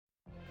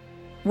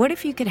What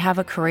if you could have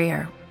a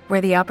career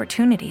where the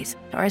opportunities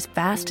are as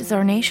vast as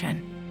our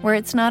nation, where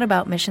it's not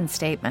about mission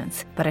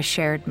statements, but a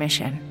shared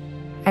mission?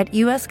 At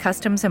U.S.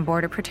 Customs and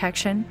Border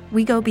Protection,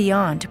 we go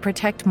beyond to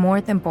protect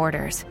more than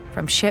borders.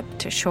 From ship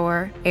to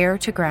shore, air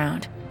to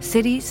ground,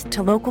 cities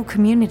to local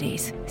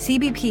communities,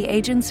 CBP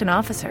agents and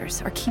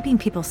officers are keeping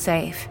people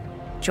safe.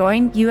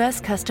 Join U.S.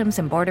 Customs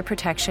and Border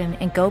Protection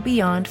and go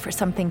beyond for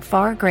something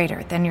far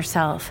greater than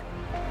yourself.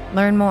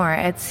 Learn more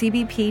at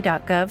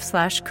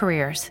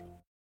cbp.gov/careers.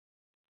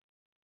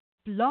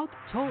 Blog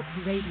Talk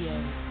Radio.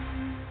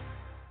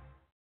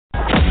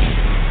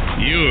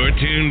 You're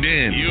tuned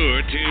in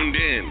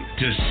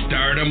to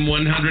Stardom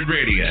 100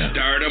 Radio.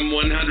 Stardom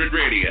 100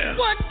 Radio.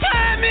 What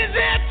time is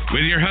it?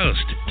 With your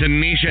host,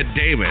 Tanisha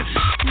Davis.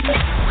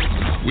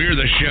 We're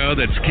the show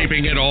that's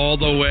keeping it all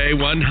the way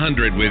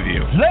 100 with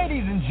you.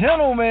 Ladies and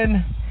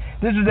gentlemen,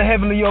 this is the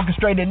heavily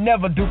orchestrated,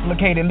 never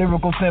duplicated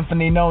lyrical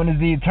symphony known as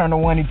the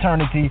Eternal One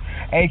Eternity,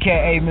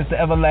 a.k.a. Mr.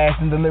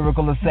 Everlasting, the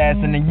Lyrical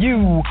Assassin, and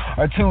you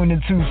are tuned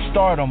into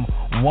Stardom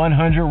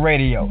 100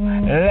 Radio.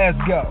 Let's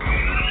go.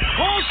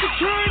 All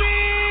security!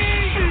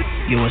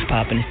 Yo, what's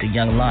poppin'? It's the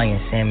Young Lion,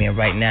 Sammy, and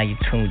right now you're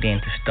tuned in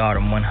to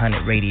Stardom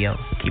 100 Radio.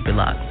 Keep it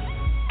locked.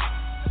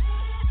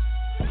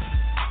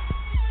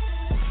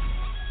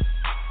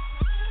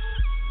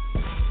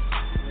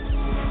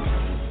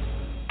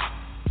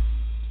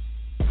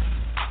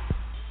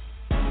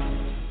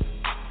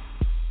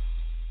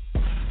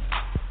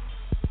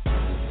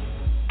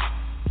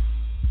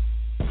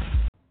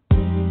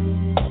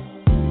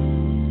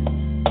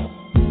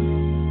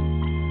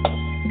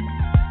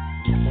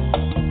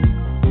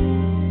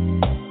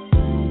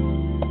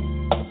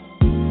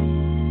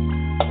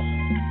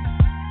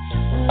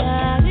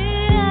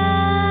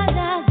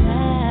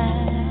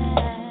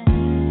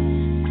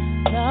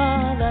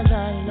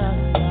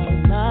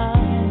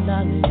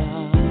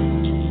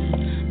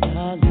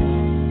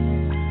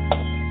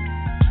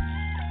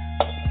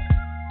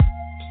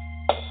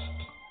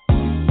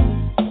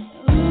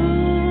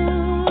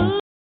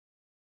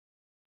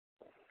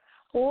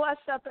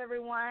 What's up,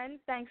 everyone?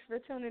 Thanks for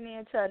tuning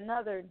in to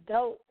another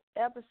dope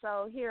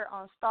episode here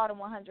on Stardom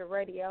 100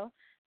 Radio.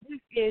 This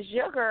is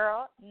your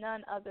girl,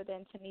 none other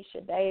than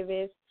Tanisha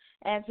Davis,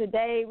 and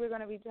today we're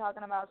going to be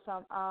talking about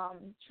some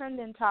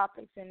trending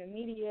topics in the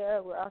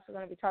media. We're also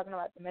going to be talking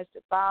about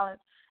domestic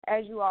violence.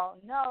 As you all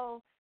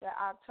know, that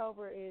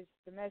October is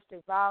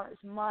Domestic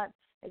Violence Month.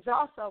 It's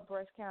also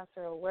Breast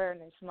Cancer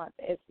Awareness Month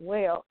as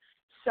well.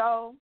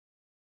 So,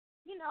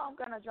 I'm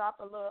going to drop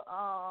a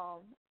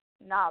little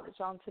knowledge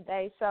on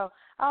today. So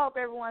I hope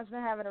everyone's been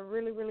having a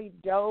really, really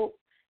dope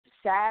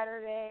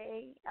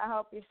Saturday. I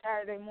hope your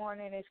Saturday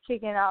morning is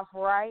kicking off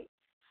right.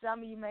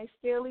 Some of you may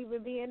still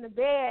even be in the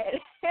bed,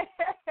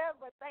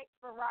 but thanks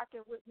for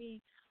rocking with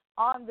me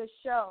on the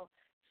show.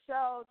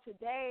 So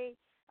today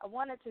I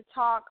wanted to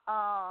start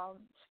out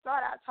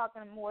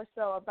talking more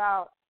so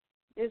about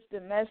this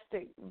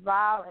domestic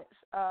violence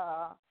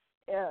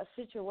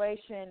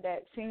situation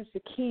that seems to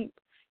keep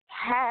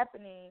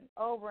happening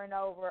over and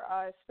over,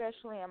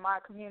 especially in my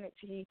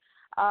community.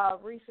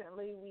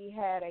 Recently, we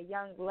had a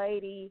young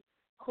lady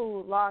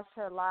who lost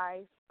her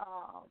life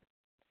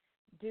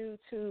due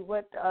to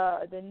what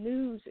the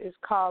news is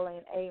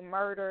calling a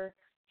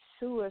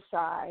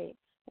murder-suicide,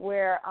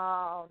 where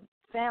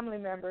family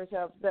members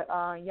of the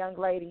young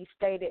lady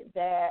stated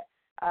that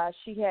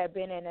she had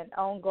been in an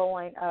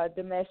ongoing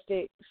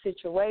domestic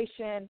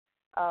situation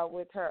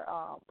with her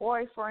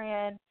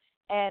boyfriend.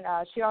 And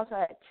she also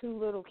had 2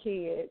 little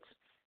kids,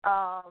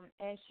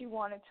 and she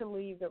wanted to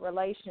leave the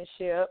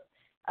relationship.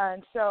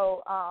 And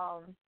so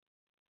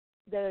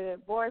the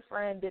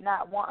boyfriend did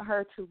not want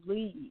her to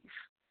leave.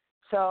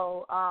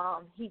 So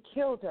he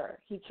killed her.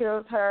 He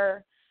killed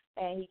her,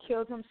 and he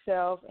killed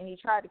himself, and he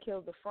tried to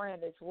kill the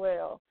friend as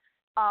well.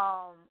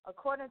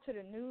 According to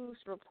the news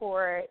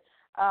report,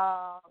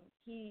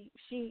 she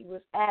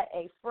was at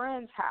a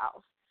friend's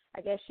house. I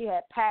guess she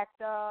had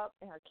packed up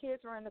and her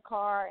kids were in the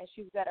car and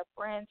she was at a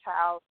friend's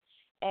house,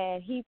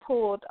 and he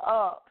pulled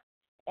up,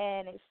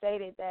 and it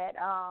stated that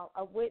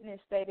a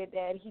witness stated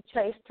that he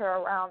chased her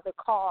around the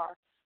car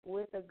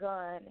with a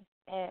gun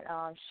and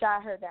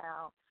shot her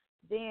down.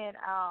 Then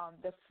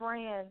the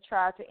friend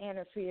tried to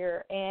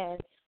interfere, and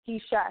he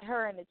shot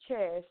her in the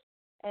chest,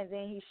 and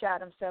then he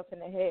shot himself in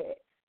the head.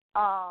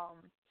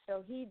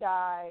 So he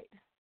died.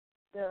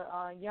 The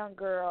young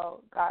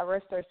girl, God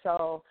rest her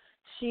soul,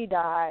 she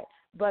died.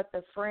 But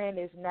the friend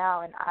is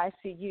now in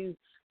ICU,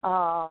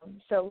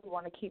 so we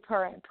want to keep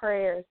her in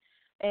prayers.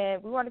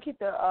 And we want to keep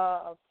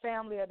the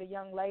family of the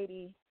young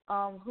lady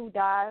who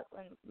died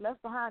and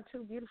left behind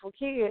 2 beautiful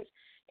kids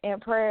in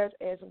prayers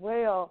as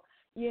well.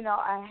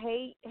 I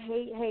hate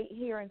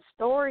hearing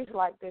stories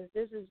like this.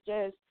 This is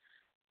just,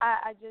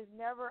 I just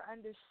never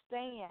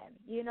understand,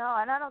 and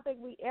I don't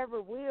think we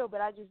ever will, but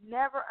I just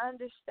never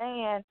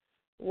understand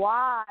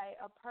why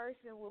a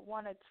person would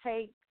want to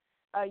take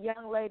a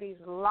young lady's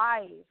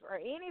life, or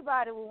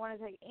anybody would want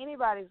to take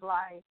anybody's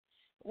life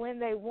when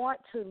they want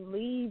to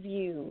leave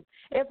you.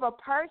 If a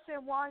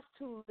person wants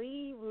to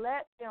leave,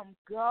 let them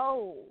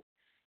go.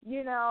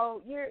 You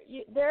know,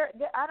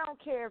 I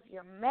don't care if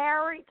you're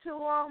married to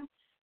them.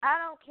 I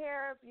don't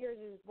care if you're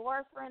his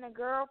boyfriend and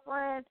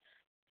girlfriend.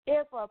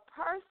 If a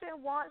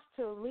person wants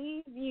to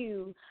leave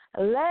you,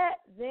 let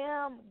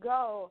them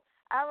go.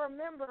 I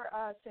remember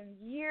some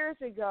years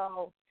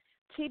ago,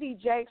 T.D.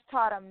 Jakes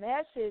taught a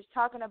message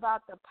talking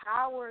about the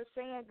power of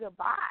saying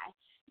goodbye.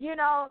 You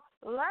know,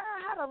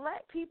 learn how to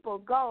let people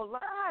go.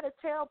 Learn how to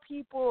tell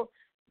people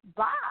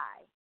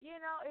bye. You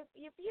know,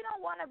 if you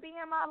don't want to be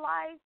in my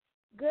life,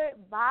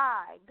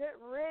 goodbye. Good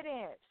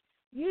riddance.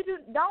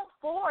 Don't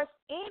force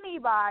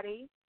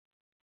anybody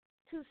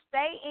to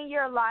stay in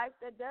your life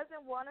that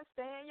doesn't want to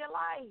stay in your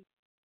life.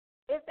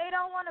 If they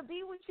don't want to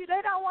be with you,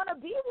 they don't want to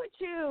be with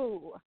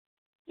you.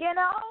 You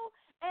know?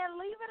 And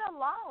leave it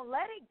alone.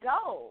 Let it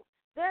go.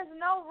 There's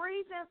no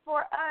reason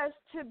for us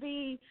to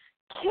be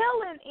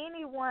killing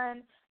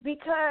anyone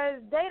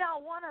because they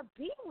don't want to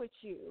be with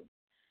you.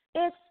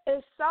 It's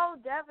so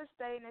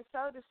devastating. It's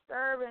so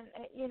disturbing,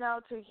 you know,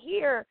 to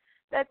hear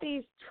that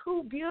these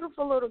two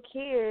beautiful little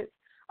kids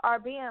are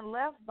being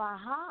left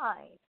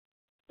behind.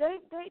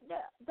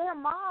 Their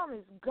mom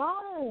is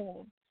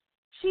gone.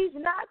 She's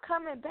not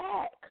coming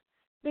back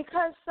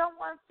because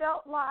someone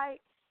felt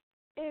like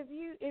if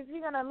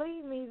you're gonna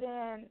leave me,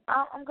 then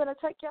I'm gonna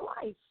take your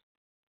life.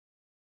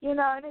 You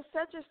know, and it's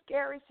such a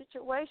scary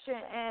situation.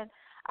 And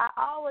I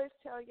always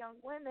tell young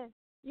women,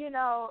 you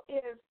know,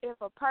 if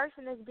a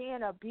person is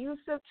being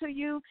abusive to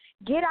you,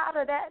 get out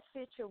of that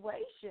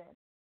situation.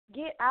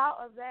 Get out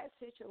of that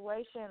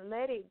situation.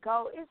 Let it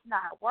go. It's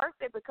not worth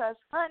it because,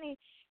 honey,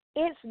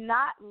 it's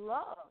not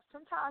love.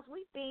 Sometimes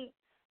we think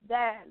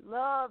that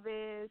love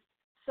is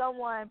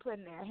someone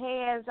putting their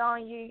hands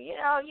on you. You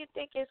know, you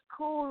think it's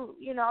cool.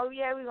 You know,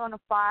 yeah, we're going to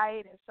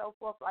fight and so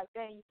forth like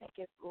that. And you think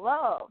it's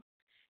love.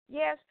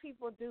 Yes,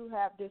 people do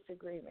have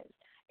disagreements.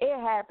 It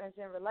happens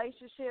in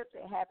relationships.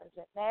 It happens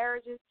in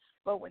marriages.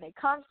 But when it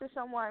comes to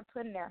someone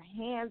putting their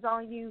hands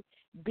on you,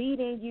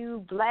 beating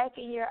you,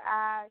 blacking your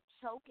eyes,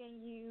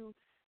 choking you,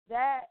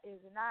 that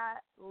is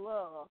not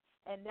love.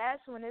 And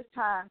that's when it's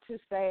time to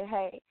say,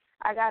 hey,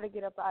 I got to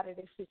get up out of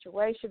this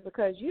situation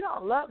because you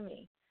don't love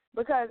me.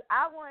 Because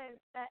I wouldn't,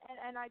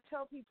 and I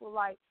tell people,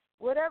 like,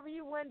 whatever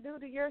you wouldn't do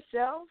to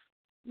yourself,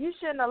 you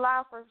shouldn't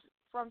allow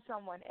from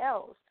someone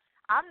else.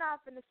 I'm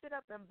not going to sit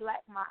up and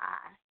black my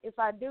eye. If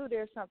I do,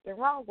 there's something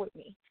wrong with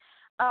me.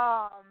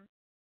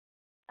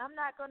 I'm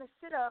not going to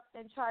sit up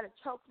and try to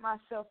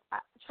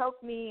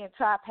choke me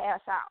until I pass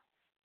out.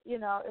 You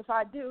know, if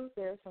I do,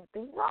 there's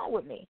something wrong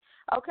with me.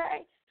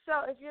 Okay? So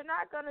if you're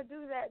not going to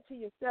do that to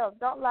yourself,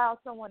 don't allow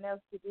someone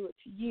else to do it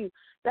to you.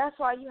 That's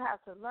why you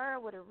have to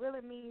learn what it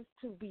really means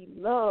to be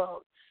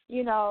loved.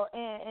 You know,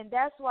 and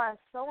that's why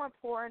it's so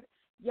important,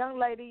 young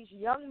ladies,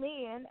 young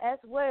men as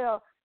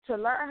well, to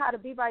learn how to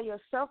be by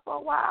yourself for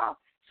a while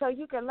so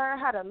you can learn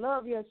how to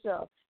love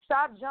yourself.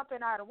 Stop jumping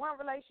out of one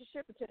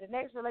relationship into the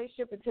next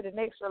relationship into the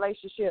next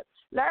relationship.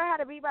 Learn how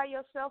to be by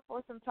yourself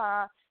for some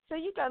time so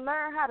you can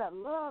learn how to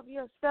love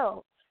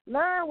yourself.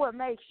 Learn what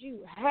makes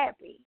you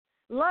happy.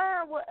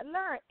 Learn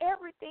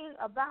everything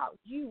about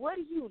you. What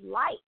do you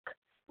like?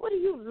 What do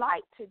you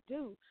like to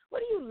do? What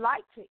do you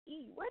like to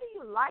eat? Where do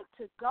you like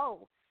to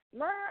go?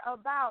 Learn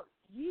about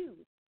you.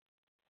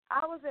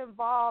 I was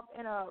involved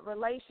in a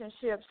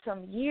relationship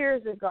some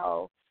years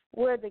ago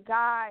where the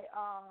guy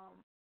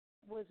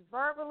was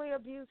verbally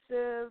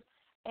abusive,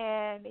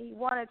 and he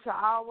wanted to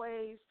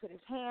always put his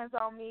hands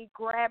on me,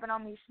 grabbing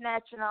on me,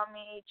 snatching on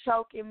me,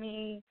 choking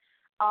me.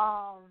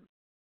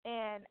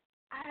 And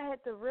I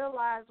had to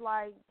realize,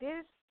 like,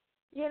 this,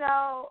 you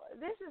know,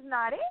 this is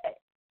not it.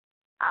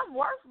 I'm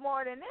worth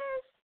more than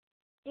this.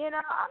 You know,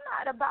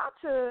 I'm not about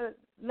to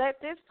let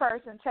this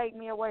person take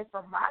me away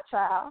from my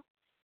child.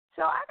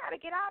 So I got to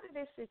get out of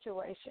this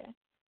situation.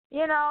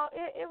 You know,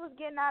 it was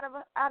getting out of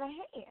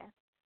hand.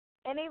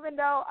 And even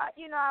though, I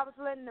was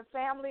letting the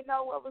family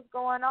know what was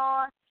going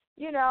on,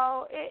 you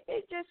know,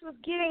 it just was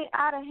getting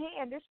out of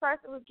hand. This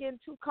person was getting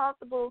too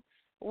comfortable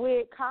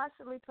with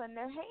constantly putting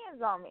their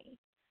hands on me,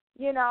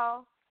 you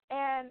know.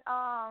 And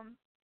I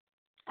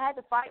had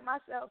to fight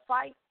myself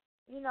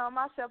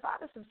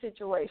out of some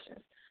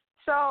situations.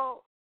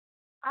 So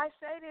I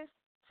say this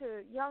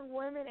to young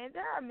women, and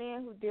there are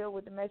men who deal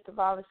with domestic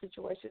violence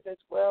situations as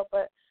well,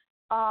 but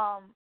I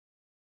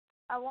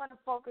want to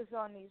focus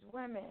on these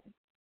women.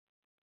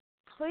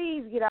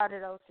 Please get out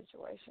of those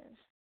situations.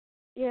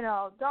 You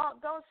know,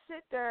 don't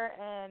sit there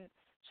and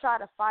try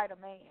to fight a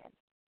man,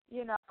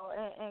 you know,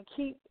 and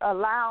keep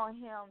allowing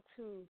him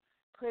to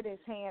put his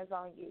hands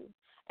on you.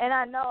 And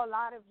I know a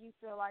lot of you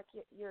feel like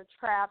you're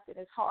trapped and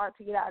it's hard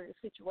to get out of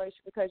the situation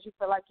because you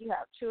feel like you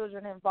have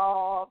children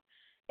involved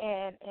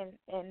and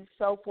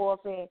so forth,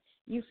 and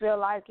you feel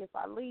like if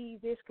I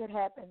leave, this could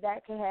happen,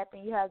 that could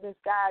happen. You have this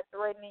guy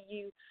threatening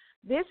you.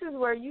 This is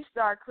where you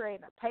start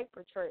creating a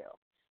paper trail.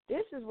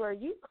 This is where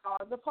you call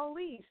the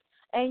police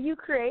and you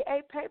create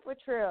a paper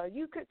trail.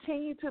 You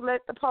continue to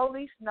let the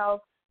police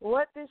know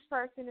what this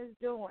person is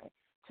doing.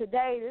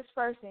 Today, this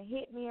person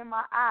hit me in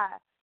my eye.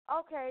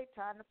 Okay,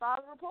 time to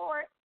file a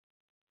report.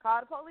 Call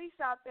the police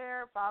out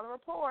there, file a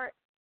report.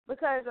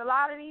 because a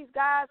lot of these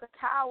guys are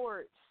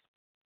cowards.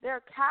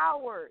 They're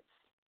cowards.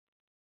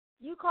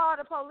 You call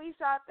the police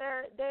out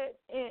there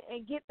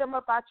and get them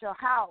up out your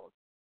house.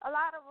 A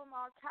lot of them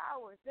are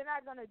cowards. They're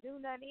not going to do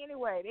nothing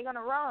anyway. They're going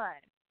to run.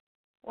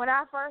 When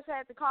I first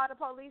had to call the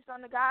police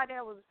on the guy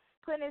that was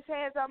putting his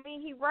hands on me,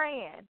 he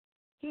ran.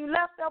 He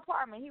left the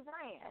apartment. He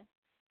ran.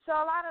 So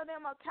a lot of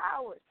them are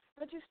cowards.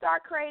 But you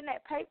start creating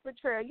that paper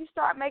trail. You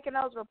start making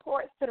those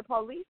reports to the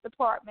police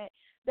department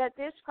that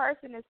this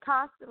person is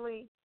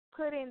constantly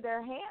putting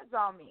their hands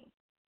on me.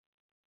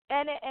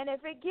 And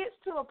if it gets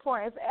to a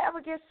point, if it ever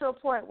gets to a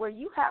point where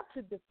you have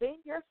to defend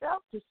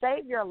yourself to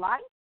save your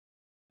life,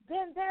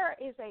 then there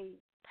is a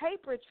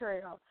paper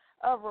trail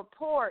of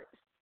reports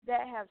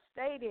that have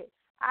stated,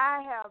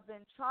 I have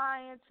been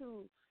trying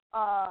to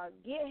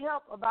get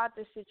help about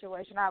this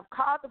situation. I've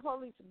called the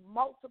police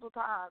multiple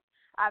times.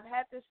 I've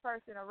had this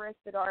person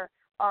arrested or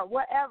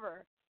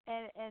whatever.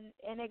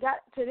 And it got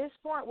to this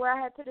point where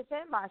I had to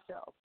defend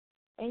myself.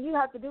 And you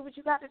have to do what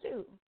you got to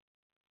do.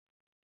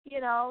 You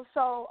know,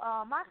 so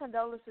my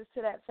condolences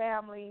to that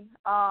family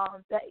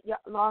that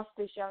lost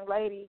this young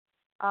lady.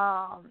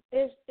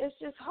 It's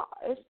just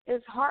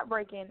it's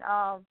heartbreaking.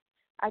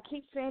 I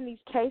keep seeing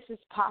these cases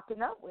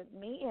popping up with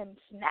me and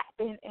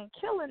snapping and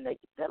killing the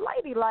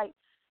lady. Like,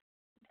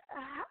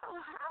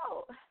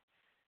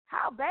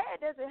 how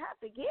bad does it have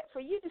to get for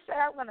you to say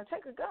I'm going to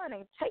take a gun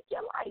and take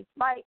your life?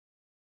 Like,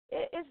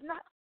 it's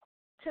not.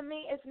 To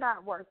me, it's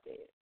not worth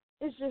it.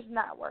 It's just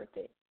not worth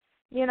it.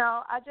 You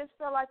know, I just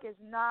feel like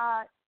it's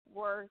not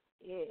worth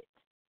it.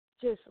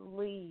 Just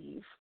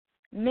leave.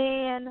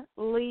 Men,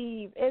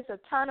 leave. It's a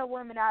ton of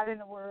women out in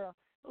the world.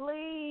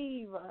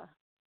 Leave.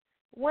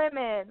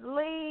 Women,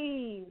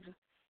 leave.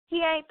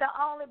 He ain't the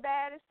only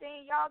baddest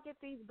thing. Y'all get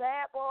these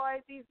bad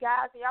boys, these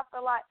guys, and y'all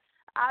feel like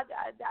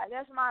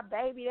that's my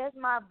baby, that's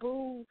my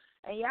boo,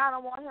 and y'all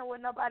don't want him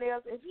with nobody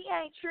else. If he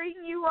ain't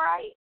treating you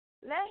right,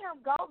 let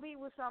him go be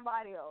with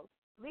somebody else.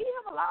 Leave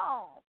him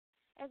alone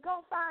and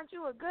go find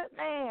you a good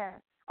man,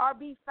 or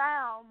be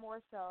found,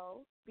 more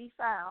so. Be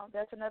found.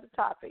 That's another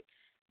topic.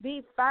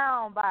 Be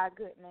found by a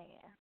good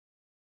man.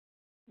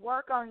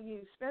 Work on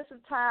you. Spend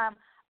some time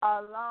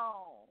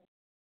alone.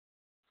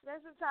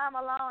 Spend some time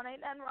alone.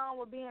 Ain't nothing wrong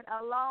with being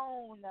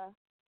alone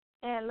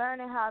and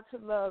learning how to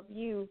love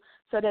you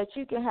so that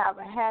you can have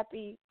a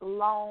happy,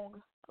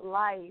 long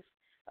life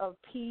of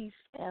peace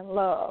and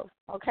love.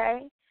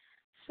 Okay?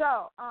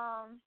 So,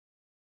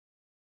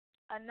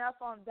 enough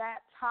on that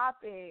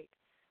topic.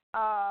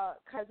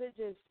 Because it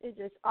just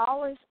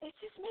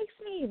makes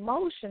me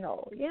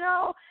emotional, you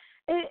know,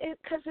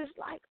 because it's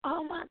like,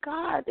 oh my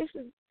God, this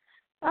is,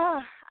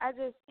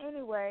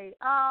 anyway.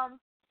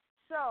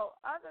 So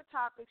other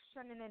topics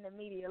trending in the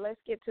media. Let's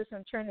get to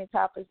some trending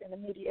topics in the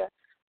media.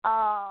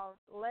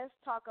 Let's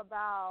talk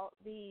about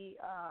the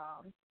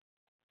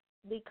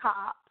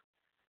cop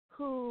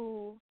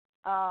who,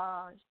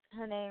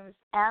 her name is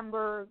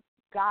Amber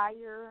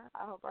Guyger.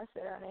 I hope I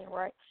said her name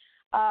right.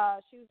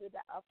 She was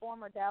a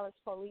former Dallas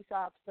police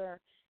officer,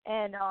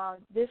 and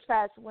this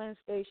past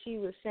Wednesday she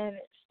was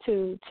sentenced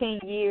to 10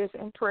 years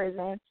in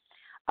prison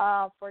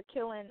for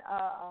killing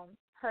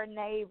her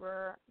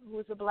neighbor, who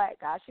was a black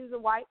guy. She was a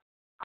white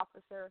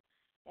officer,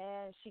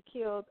 and she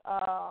killed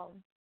a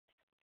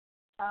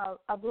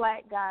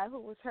black guy who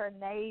was her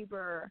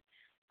neighbor.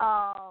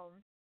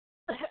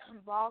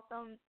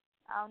 Botham,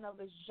 I don't know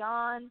if it's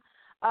John,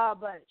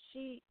 but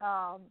she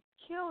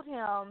killed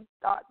him,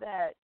 thought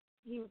that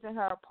he was in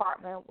her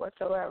apartment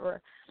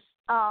whatsoever.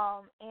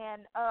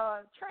 And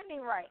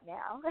trending right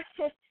now,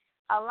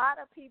 a lot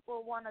of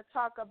people want to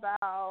talk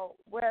about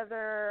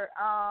whether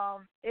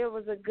it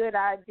was a good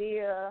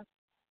idea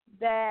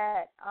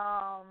that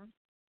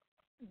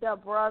the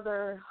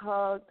brother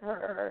hugged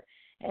her,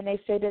 and they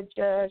say the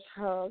judge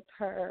hugged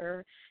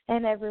her,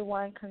 and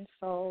everyone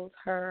consoled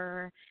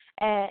her,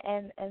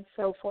 and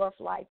so forth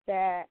like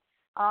that.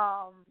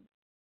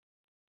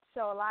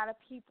 So a lot of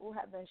people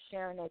have been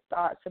sharing their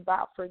thoughts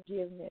about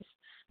forgiveness.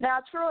 Now,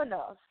 true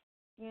enough,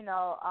 you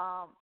know,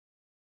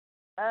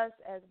 us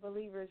as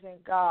believers in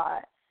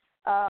God,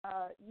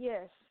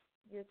 yes,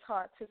 you're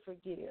taught to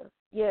forgive.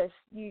 Yes,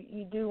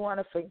 you do want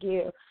to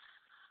forgive.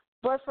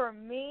 But for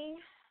me,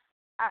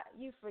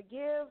 you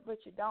forgive, but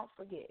you don't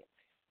forget.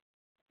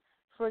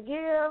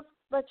 Forgive,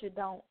 but you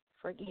don't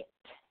forget.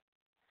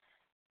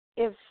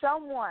 If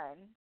someone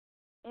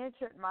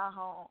entered my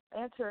home,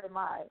 entered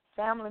my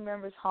family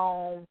member's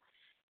home,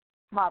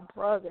 my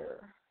brother,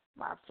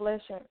 my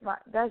flesh, and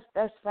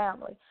that's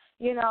family,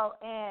 you know,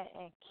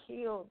 and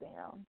killed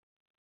them,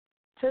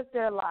 took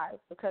their life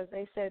because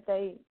they said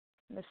they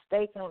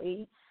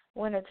mistakenly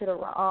went into the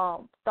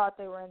thought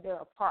they were in their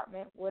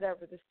apartment,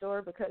 whatever the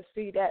story. Because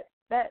see,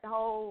 that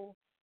whole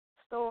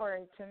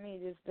story to me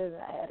just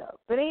doesn't add up.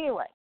 But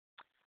anyway,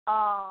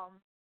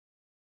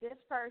 this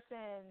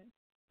person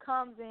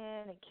comes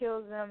in and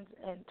kills them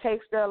and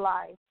takes their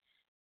life,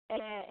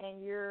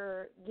 and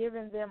you're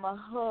giving them a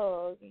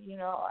hug. You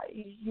know,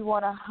 you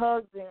want to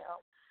hug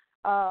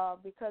them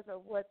because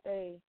of what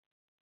they,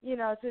 you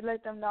know, to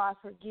let them know I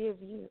forgive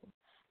you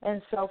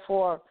and so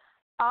forth.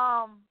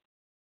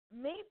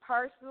 Me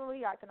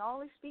personally, I can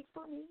only speak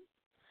for me.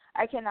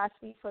 I cannot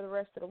speak for the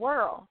rest of the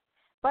world.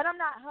 But I'm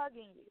not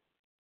hugging you.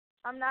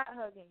 I'm not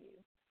hugging you.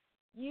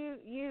 You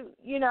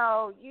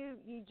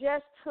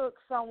just took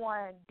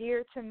someone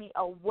dear to me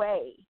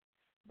away.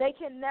 They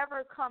can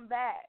never come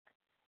back.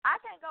 I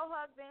can't go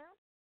hug them.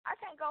 I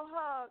can't go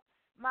hug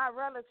my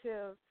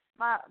relative,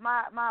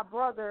 my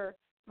brother,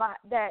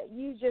 that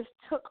you just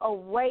took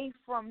away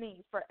from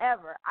me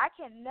forever. I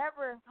can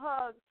never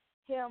hug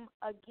him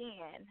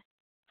again.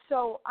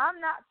 So I'm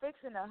not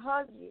fixing to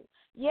hug you.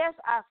 Yes,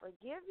 I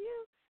forgive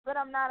you, but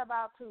I'm not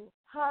about to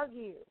hug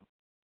you.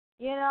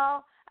 You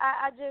know,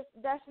 I just,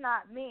 that's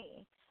not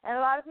me. And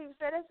a lot of people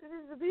say, this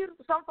is a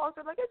beautiful, some folks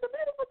are like, it's a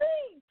beautiful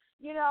thing.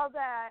 You know,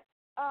 that's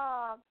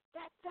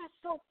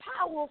so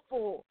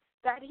powerful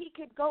that he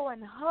could go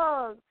and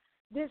hug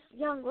this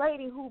young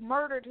lady who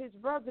murdered his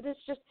brother.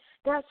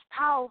 That's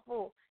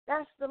powerful.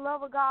 That's the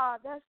love of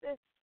God.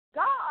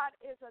 God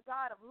is a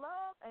God of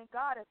love, and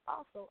God is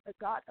also a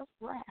God of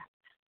wrath.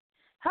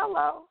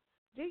 Hello,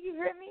 do you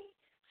hear me?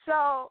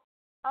 So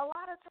a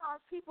lot of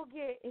times people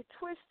get it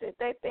twisted.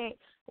 They think,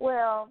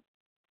 well,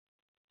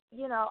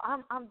 you know,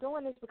 I'm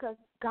doing this because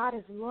God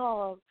is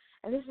love,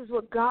 and this is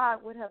what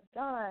God would have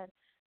done.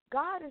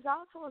 God is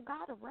also a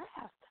God of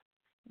wrath.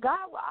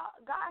 God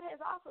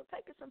has also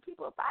taken some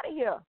people up out of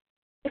here.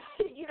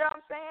 You know what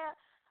I'm saying?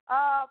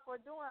 For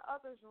doing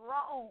others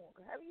wrong.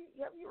 Have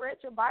you read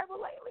your Bible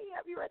lately?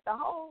 Have you read the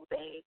whole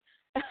thing?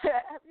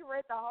 Have you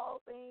read the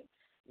whole thing?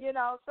 You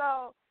know,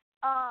 so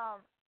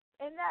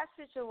in that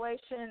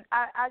situation,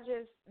 I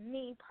just,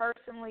 me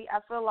personally, I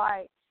feel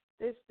like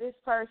this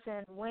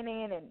person went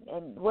in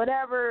and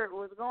whatever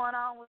was going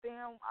on with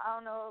them, I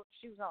don't know if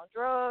she was on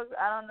drugs,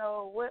 I don't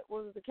know what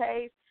was the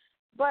case,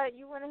 but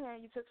you went in here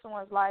and you took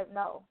someone's life.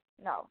 No.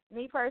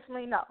 Me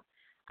personally, no.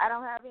 I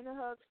don't have any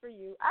hugs for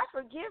you. I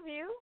forgive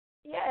you,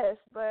 yes,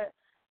 but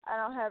I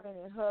don't have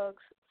any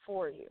hugs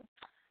for you.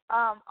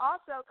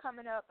 Also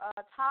coming up,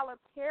 Tyler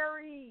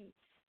Perry.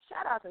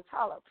 Shout out to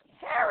Tyler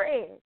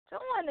Perry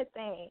doing the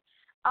thing.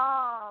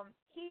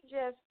 He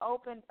just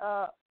opened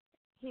up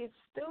his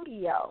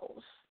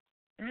studios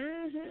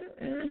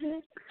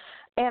in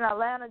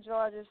Atlanta,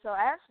 Georgia. So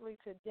actually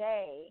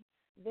today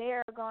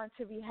they're going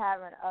to be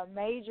having a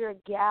major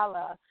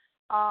gala.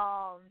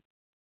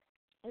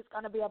 It's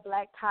going to be a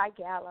black tie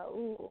gala.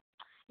 Ooh.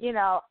 You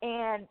know,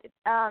 and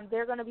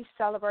they're going to be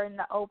celebrating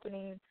the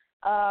opening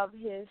of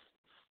his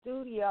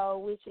studio,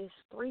 which is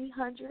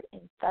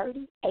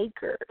 330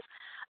 acres.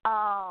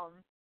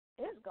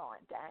 It's going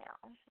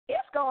down.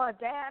 It's going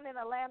down in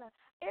Atlanta.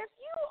 If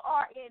you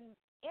are in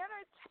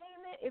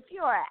entertainment, if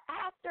you're an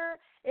actor,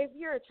 if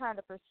you're trying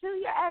to pursue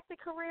your acting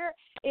career,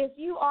 if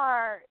you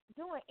are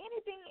doing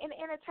anything in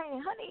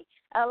entertainment, honey,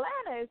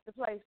 Atlanta is the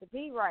place to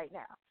be right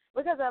now,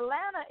 because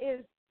Atlanta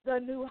is the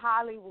new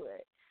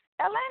Hollywood.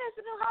 Atlanta is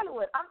the new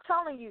Hollywood. I'm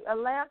telling you,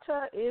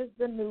 Atlanta is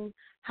the new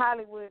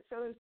Hollywood.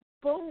 So it's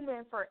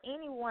booming for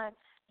anyone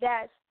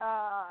that's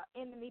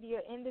in the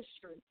media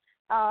industry.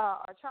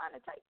 Are trying to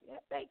take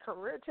their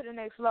career to the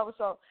next level.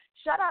 So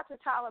shout out to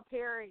Tyler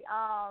Perry.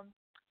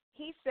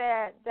 He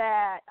said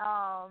that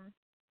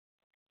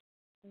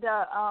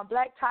the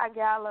Black Tie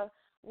Gala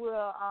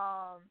will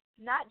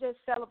not just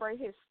celebrate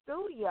his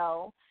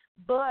studio,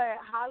 but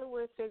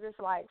Hollywood figures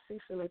like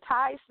Cicely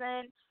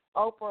Tyson,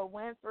 Oprah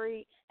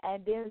Winfrey,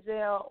 and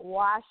Denzel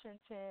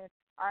Washington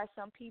are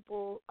some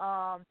people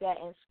that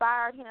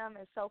inspired him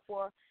and so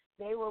forth.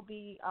 They will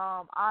be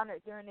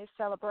honored during this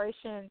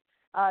celebration,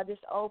 this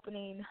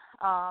opening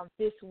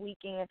this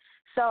weekend.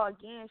 So,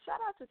 again, shout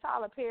out to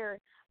Tyler Perry.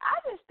 I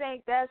just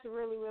think that's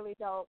really, really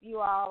dope. You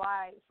all,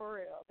 like, for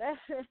real. That's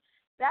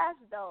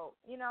dope.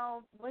 You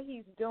know, what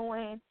he's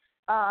doing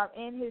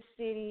in his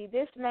city.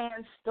 This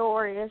man's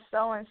story is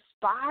so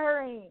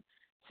inspiring,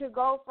 to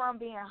go from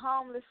being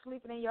homeless,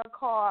 sleeping in your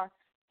car,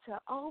 to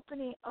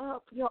opening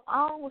up your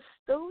own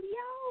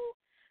studio.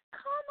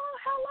 Come on,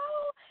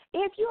 hello.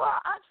 If you are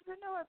an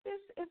entrepreneur,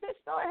 if this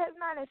story has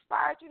not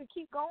inspired you to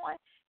keep going,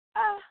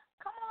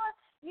 come on,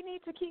 you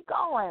need to keep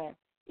going.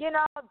 You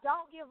know,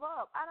 don't give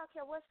up. I don't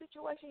care what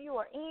situation you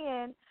are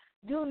in.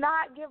 Do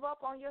not give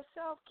up on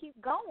yourself.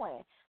 Keep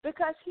going,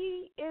 because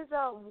he is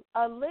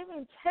a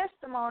living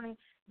testimony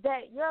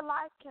that your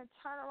life can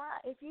turn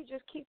around if you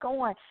just keep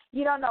going.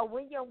 You don't know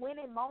when your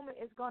winning moment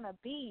is going to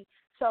be,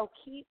 so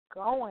keep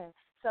going.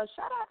 So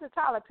shout out to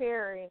Tyler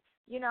Perry.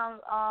 You know,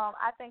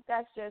 I think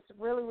that's just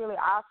really, really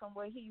awesome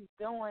what he's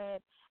doing.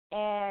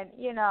 And,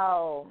 you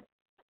know,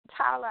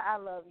 Tyler, I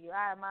love you.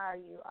 I admire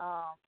you.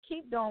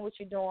 Keep doing what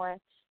you're doing,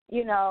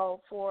 you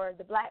know, for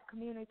the black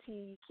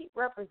community. Keep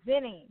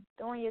representing,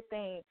 doing your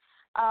thing.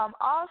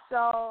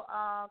 Also,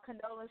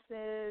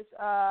 condolences.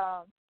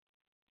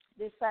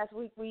 This past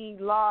week we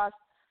lost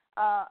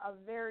a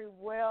very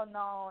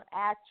well-known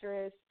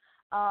actress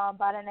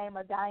by the name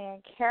of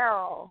Diane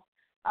Carroll,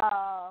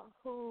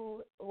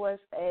 who was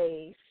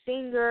a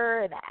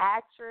singer and an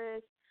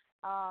actress.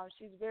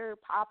 She's very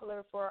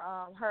popular for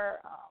her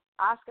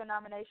Oscar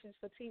nominations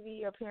for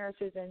TV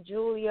appearances in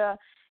Julia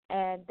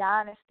and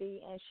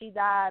Dynasty, and she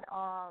died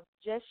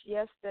just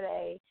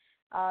yesterday.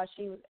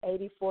 She was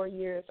 84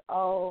 years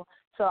old,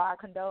 so our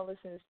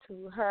condolences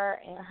to her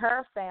and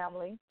her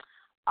family.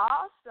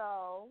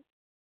 Also,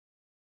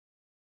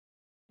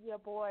 your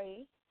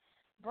boy,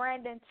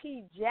 Brandon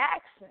T.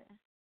 Jackson,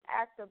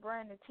 actor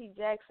Brandon T.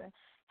 Jackson,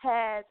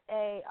 has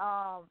a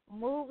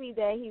movie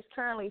that he's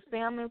currently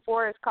filming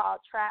for. It's called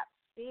Trap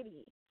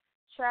City.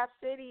 Trap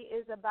City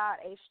is about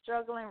a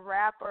struggling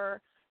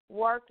rapper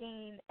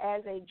working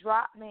as a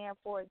drop man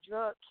for a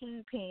drug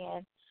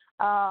kingpin,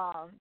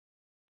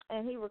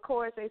 and he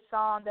records a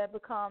song that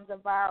becomes a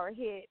viral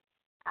hit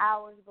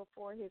hours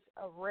before his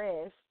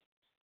arrest.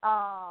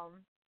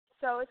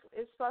 So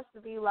it's supposed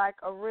to be like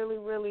a really,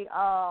 really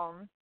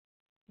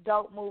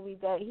dope movie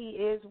that he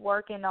is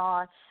working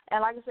on.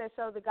 And like I said,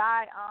 so the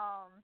guy,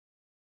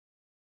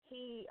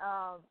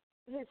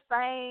 his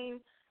fame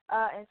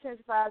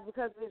intensifies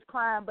because of his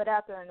crime, but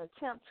after an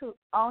attempt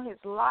on his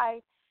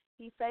life,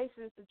 he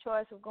faces the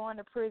choice of going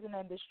to prison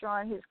and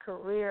destroying his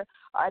career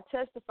or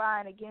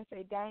testifying against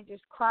a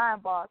dangerous crime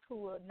boss who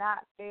will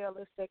not fail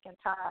a second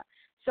time.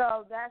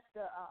 So that's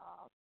the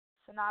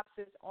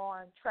synopsis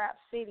on Trap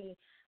City.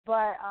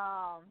 But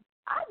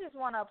I just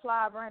want to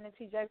applaud Brandon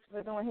T. Jackson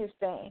for doing his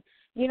thing.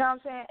 You know what I'm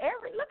saying?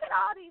 Look at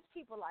all these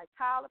people like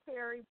Tyler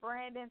Perry.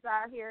 Brandon's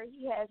out here.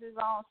 He has his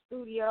own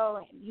studio,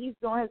 and he's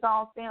doing his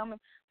own filming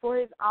for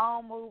his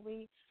own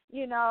movie.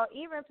 You know,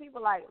 even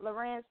people like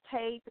Lorenz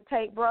Tate, the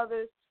Tate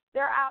brothers,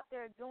 they're out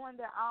there doing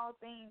their own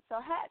thing. So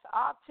hats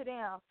off to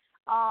them.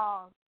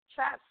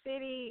 Trap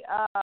City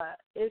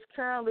is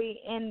currently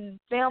in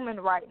filming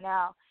right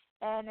now,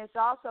 and it's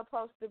also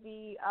supposed to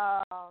be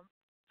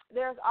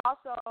there's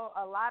also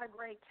a lot of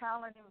great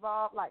talent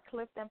involved, like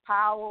Clifton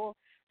Powell.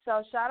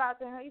 So shout out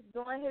to him. He's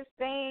doing his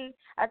thing.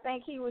 I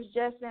think he was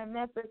just in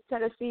Memphis,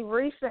 Tennessee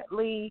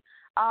recently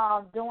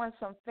doing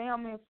some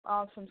filming,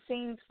 some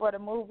scenes for the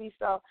movie.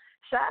 So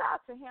shout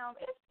out to him.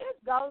 It's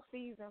go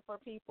season for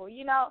people.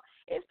 You know,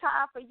 it's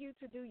time for you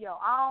to do your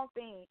own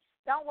thing.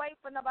 Don't wait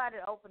for nobody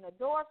to open the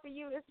door for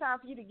you. It's time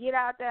for you to get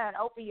out there and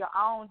open your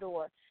own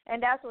door. And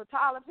that's what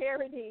Tyler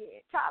Perry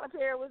did. Tyler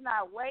Perry was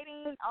not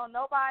waiting on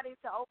nobody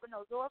to open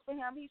those doors for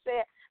him. He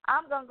said,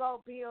 I'm going to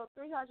go build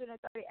 330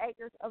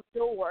 acres of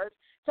doors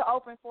to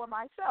open for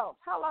myself.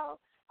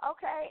 Hello.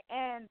 Okay.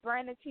 And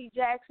Brandon T.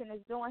 Jackson is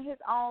doing his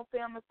own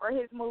filming for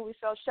his movie.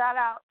 So shout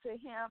out to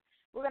him.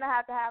 We're going to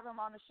have him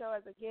on the show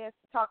as a guest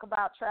to talk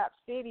about Trap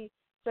City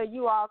so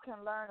you all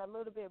can learn a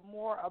little bit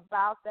more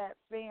about that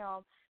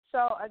film.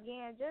 So,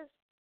 again,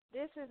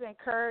 this is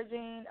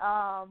encouraging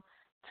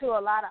to a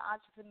lot of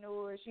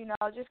entrepreneurs, you know,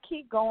 just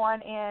keep going.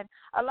 And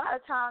a lot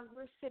of times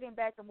we're sitting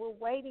back and we're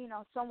waiting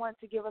on someone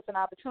to give us an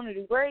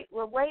opportunity.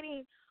 We're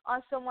waiting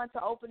on someone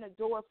to open the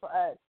door for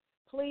us.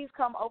 Please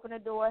come open the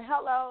door.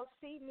 Hello,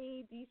 see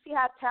me. Do you see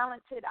how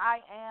talented I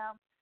am?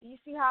 Do you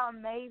see how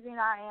amazing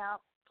I am?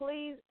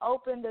 Please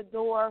open the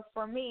door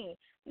for me.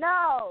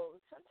 No,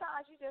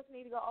 sometimes you just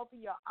need to go open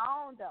your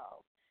own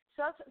door.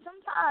 So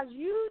sometimes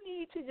you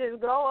need to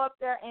just go up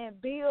there and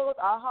build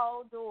a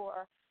whole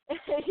door,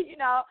 you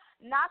know,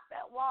 knock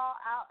that wall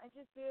out and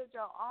just build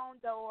your own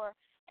door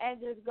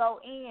and just go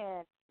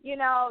in. You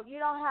know, you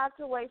don't have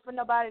to wait for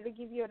nobody to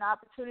give you an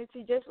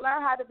opportunity. Just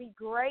learn how to be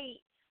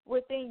great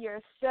within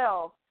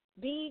yourself.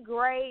 Be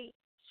great,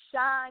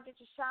 shine, get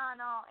your shine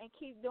on, and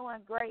keep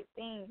doing great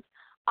things.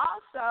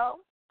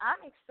 Also,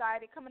 I'm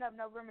excited. Coming up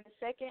November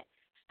the 2nd,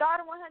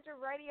 Stardom 100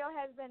 Radio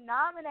has been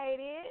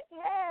nominated.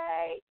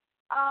 Hey!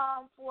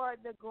 For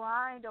the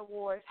Grind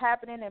Awards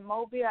happening in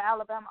Mobile,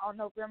 Alabama on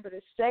November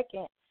the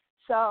 2nd.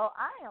 So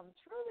I am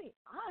truly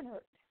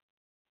honored.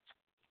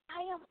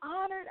 I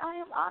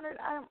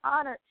am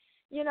honored.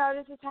 You know,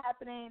 this is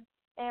happening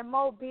in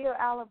Mobile,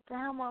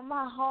 Alabama,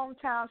 my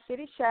hometown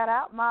city. Shout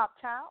out,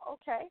 Mobtown.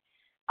 Okay.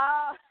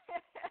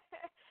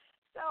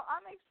 So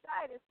I'm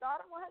excited.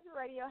 Stardom 100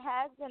 Radio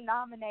has been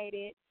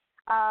nominated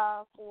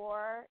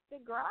for the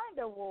Grind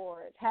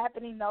Awards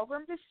happening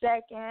November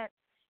 2nd.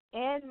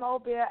 In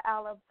Mobile,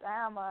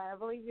 Alabama. I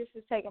believe this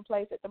is taking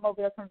place at the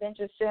Mobile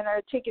Convention Center.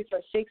 Tickets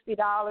are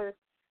 $60.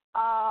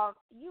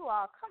 You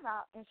all come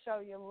out and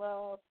show your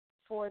love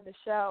for the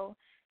show.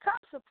 Come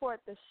support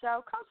the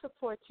show. Come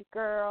support your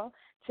girl,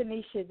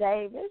 Tanisha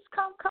Davis.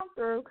 Come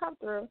through.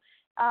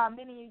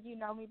 Many of you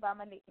know me by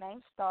my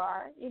nickname,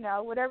 Star. You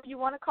know, whatever you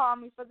want to call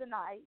me for the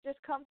night, just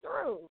come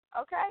through,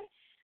 okay?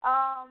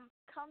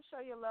 Come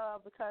show your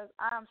love because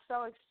I'm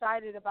so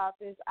excited about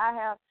this. I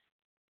have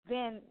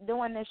been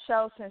doing this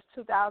show since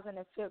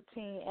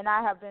 2015, and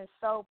I have been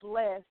so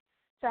blessed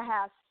to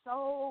have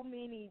so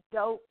many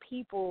dope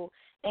people,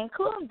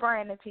 including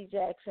Brandon T.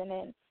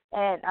 Jackson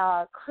and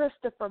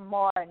Christopher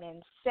Martin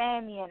and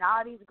Sammy and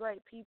all these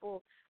great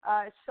people.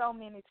 So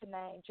many to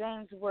name.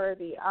 James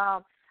Worthy.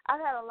 I've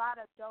had a lot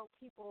of dope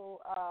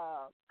people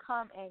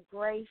come and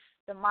grace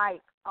the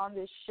mic on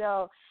this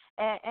show,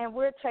 and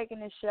we're taking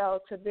this show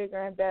to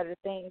bigger and better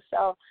things.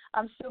 So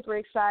I'm super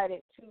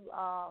excited to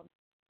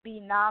be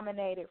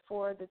nominated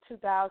for the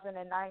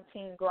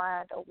 2019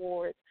 Grind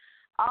Awards.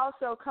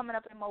 Also coming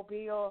up in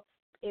Mobile,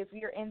 if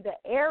you're in the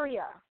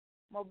area,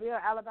 Mobile,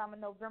 Alabama,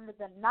 November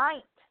the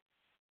 9th,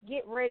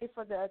 get ready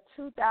for the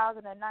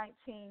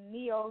 2019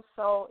 Neo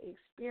Soul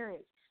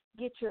Experience.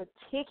 Get your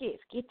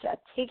tickets.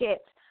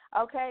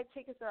 Okay,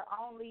 tickets are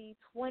only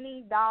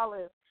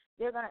 $20.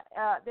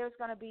 There's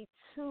gonna be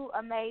two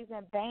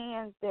amazing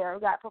bands there.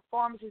 We got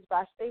performances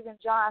by Stephen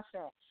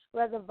Johnson. We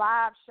have the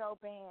Vibe Show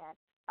Band.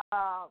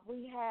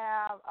 We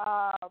have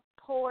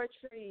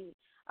poetry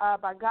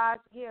by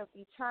God's Gift,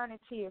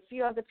 Eternity. A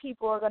few other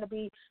people are going to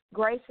be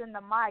gracing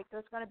the mic.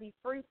 There's going to be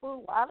free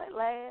food while it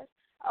lasts.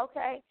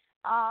 Okay.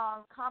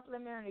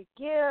 Complimentary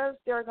gifts.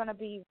 There are going to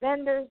be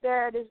vendors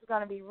there. This is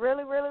going to be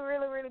really, really,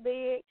 really, really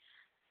big.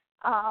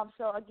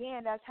 So,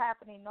 again, that's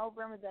happening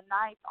November the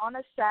 9th on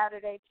a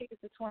Saturday.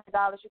 Tickets are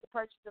 $20. You can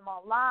purchase them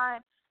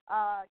online.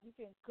 You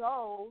can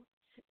go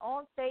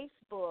on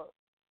Facebook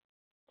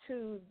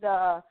to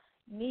the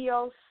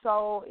Neo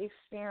Soul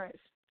Experience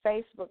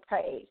Facebook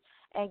page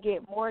and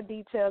get more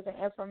details and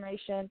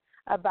information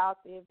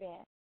about the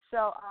event.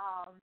 So,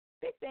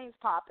 big things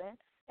popping,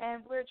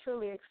 and we're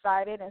truly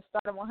excited, and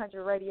Stardom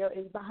 100 Radio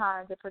is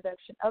behind the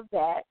production of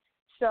that.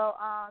 So,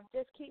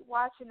 just keep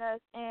watching us,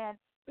 and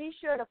be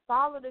sure to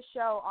follow the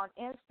show on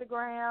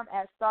Instagram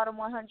at Stardom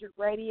 100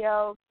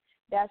 Radio.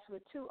 That's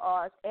with two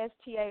R's,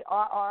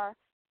 STARRDOM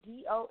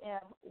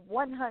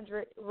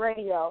 100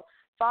 Radio.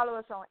 Follow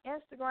us on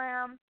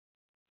Instagram.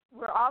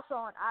 We're also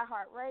on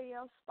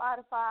iHeartRadio,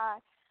 Spotify,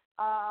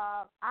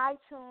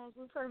 iTunes.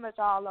 We're pretty much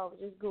all over.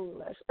 Just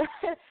Google us.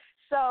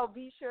 So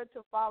be sure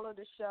to follow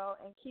the show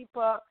and keep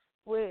up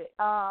with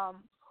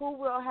who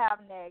we'll have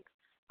next.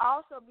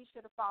 Also, be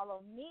sure to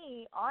follow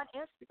me on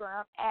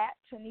Instagram at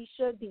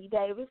Tanisha D.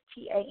 Davis,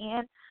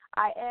 TANISHAD,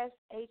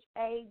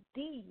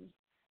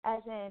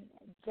 as in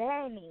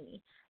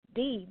Danny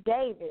D.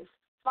 Davis.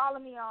 Follow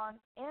me on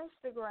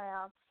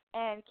Instagram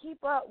and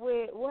keep up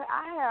with what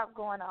I have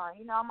going on.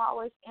 You know, I'm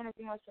always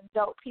interviewing some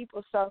dope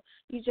people, so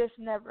you just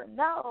never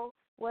know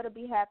what'll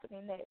be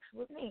happening next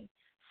with me.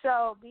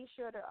 So be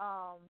sure to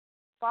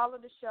follow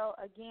the show.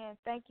 Again,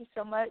 thank you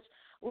so much.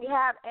 We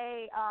have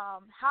a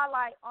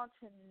highlight on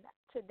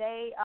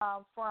today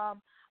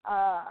from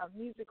a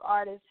music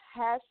artist,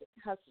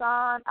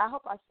 Hassan. I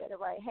hope I said it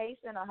right,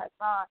 Hasan or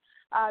Hassan.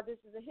 This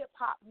is a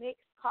hip-hop mix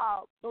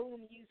called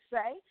Boom You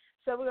Say.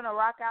 So we're going to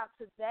rock out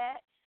to that.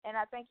 And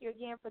I thank you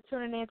again for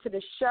tuning in to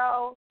the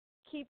show.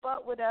 Keep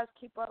up with us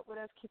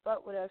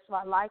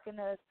by liking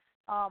us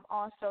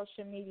on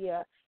social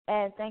media.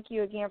 And thank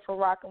you again for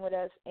rocking with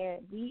us.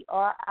 And we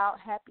are out.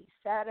 Happy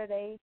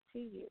Saturday to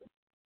you.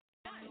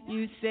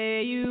 You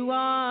say you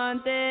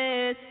want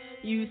this,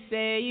 you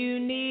say you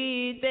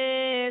need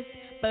this,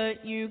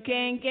 but you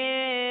can't get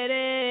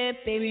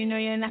it. Baby, no,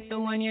 you're not the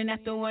one, you're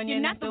not the one, you're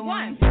not the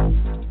one.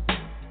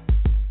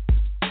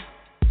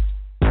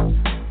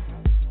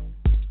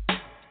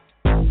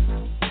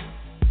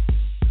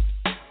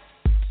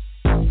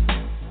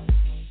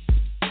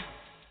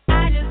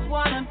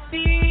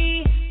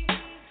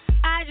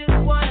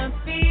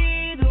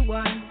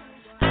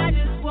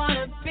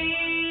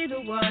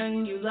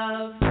 You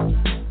love.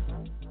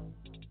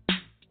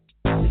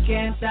 We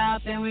can't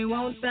stop and we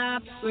won't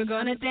stop. We're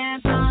gonna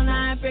dance all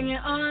night, bring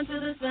it on to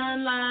the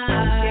sunlight.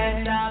 We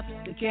can't stop,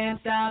 we can't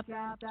stop,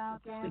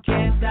 we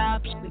can't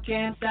stop, we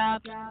can't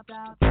stop,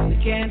 we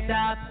can't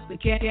stop, we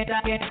can't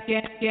stop,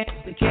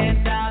 we can't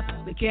stop,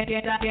 we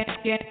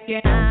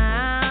can't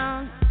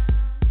down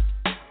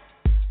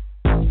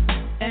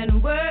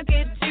and work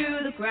it to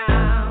the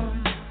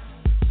ground.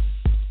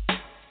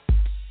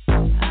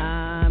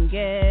 I'm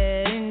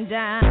getting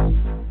down.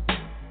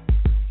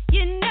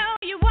 You know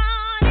you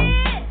want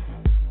it.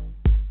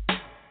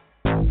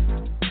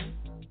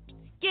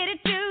 Get it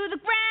to the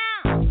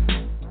ground.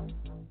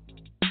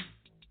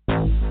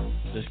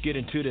 Let's get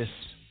into this.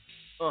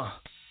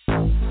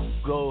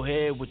 Go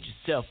ahead with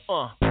yourself.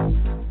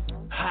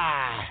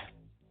 Hi.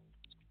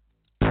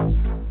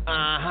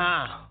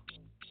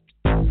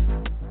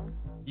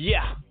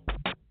 Yeah.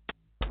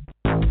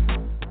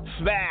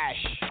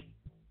 Smash.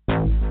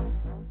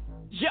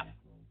 Yeah.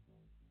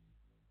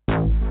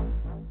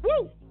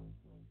 Woo.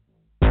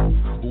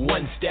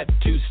 1 step,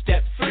 2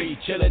 step, 3,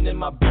 chillin' in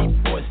my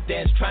beat boy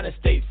stance, trying to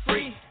stay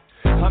free.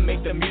 I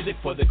make the music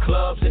for the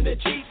clubs and the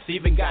Jeeps,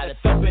 even got it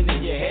thumping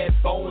in your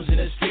headphones in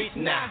the street.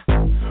 Nah,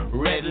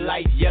 red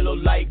light, yellow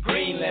light,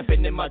 green,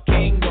 lamping in my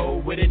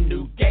Kango with a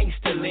new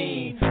gangster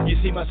lean. You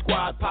see my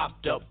squad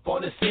popped up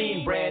on the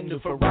scene, brand new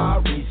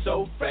Ferrari,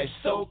 so fresh,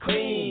 so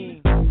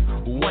clean.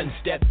 1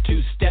 step,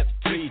 2 step,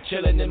 3,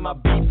 chillin' in my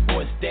beat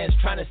boy stance,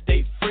 trying to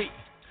stay free.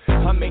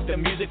 I make the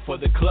music for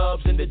the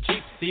clubs and the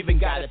Jeeps, even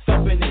got it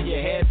thumping in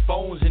your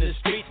headphones in the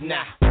streets.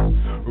 Nah,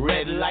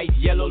 red light,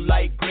 yellow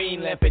light,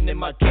 green, lamping in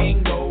my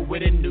Kango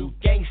with a new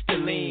gangster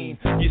lean.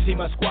 You see See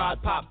my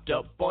squad popped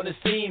up on the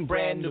scene,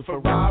 brand new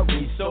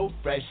Ferrari, so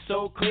fresh,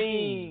 so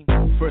clean.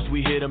 First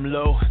we hit 'em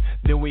low,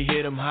 then we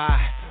hit 'em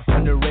high.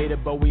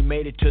 Underrated, but we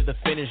made it to the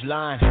finish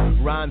line.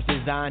 Rhymes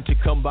designed to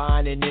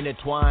combine and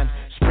intertwine.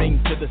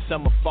 Spring to the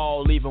summer,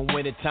 fall, even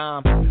winter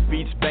time.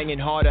 Beats banging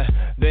harder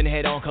than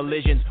head-on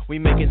collisions. We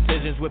make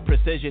incisions with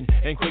precision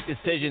and quick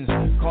decisions,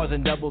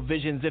 causing double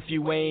visions. If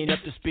you ain't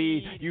up to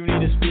speed, you need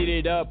to speed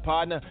it up,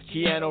 partner.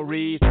 Keanu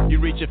Reeves. You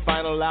reach your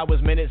final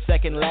hours, minutes,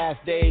 second,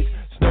 last days.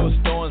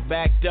 Snowstorms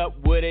backed up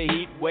with a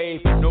heat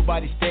wave.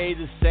 Nobody stays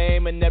the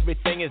same and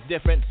everything is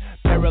different.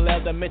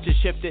 Parallel dimension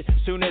shifted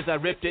soon as I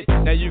ripped it.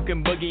 Now you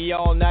can boogie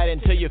all night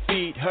until your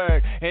feet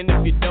hurt. And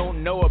if you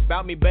don't know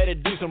about me, better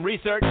do some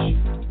research.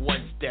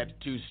 1 step,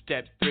 2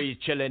 step, 3,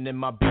 chilling in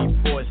my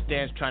B-boy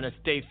stance, trying to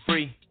stay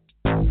free.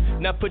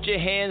 Now put your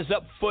hands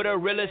up for the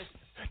realest.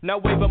 Now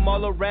wave them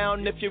all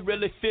around if you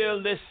really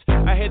feel this.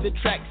 I hear the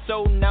track,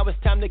 so now it's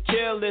time to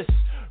kill this.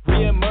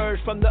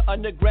 Re-emerge from the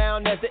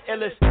underground as the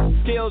illest.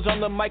 Skills on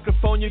the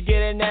microphone, you get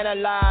and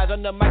analyze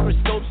under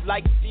microscopes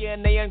like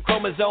DNA and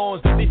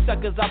chromosomes. These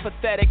suckers are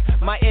pathetic,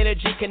 my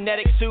energy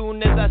kinetic.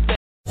 Soon as I say.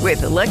 With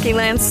the Lucky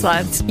Land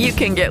Slots, you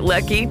can get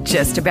lucky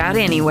just about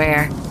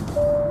anywhere.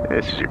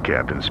 This is your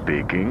captain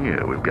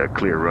speaking. We've got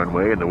clear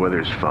runway and the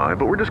weather's fine,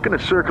 but we're just going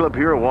to circle up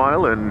here a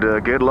while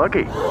and get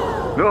lucky.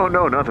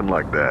 No, nothing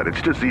like that.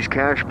 It's just these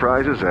cash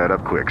prizes add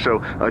up quick.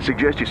 So I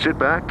suggest you sit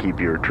back, keep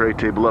your tray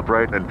table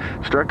upright, and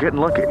start getting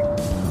lucky.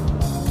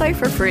 Play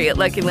for free at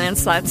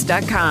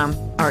LuckyLandSlots.com.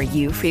 Are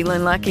you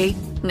feeling lucky?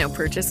 No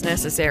purchase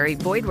necessary.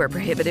 Void where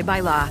prohibited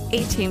by law.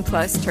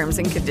 18+ terms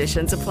and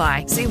conditions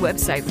apply. See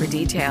website for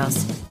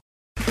details.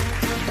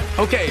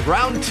 Okay,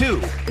 round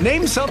 2.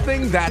 Name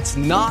something that's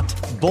not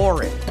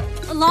boring.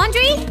 A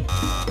laundry?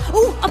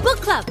 Ooh, a book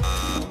club.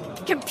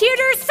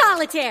 Computer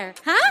solitaire,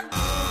 huh?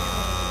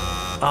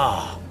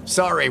 Ah, oh,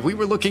 sorry. We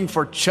were looking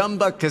for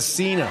Chumba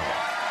Casino.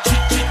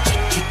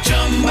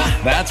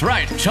 That's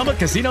right.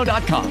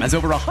 ChumbaCasino.com has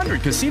over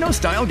 100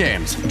 casino-style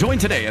games. Join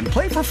today and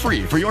play for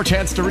free for your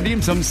chance to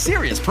redeem some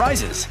serious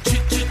prizes.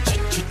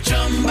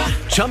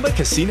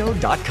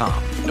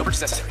 ChumbaCasino.com. No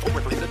purchase necessary. Void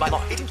where prohibited by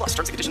law. 18+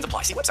 terms and conditions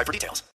apply. See website for details.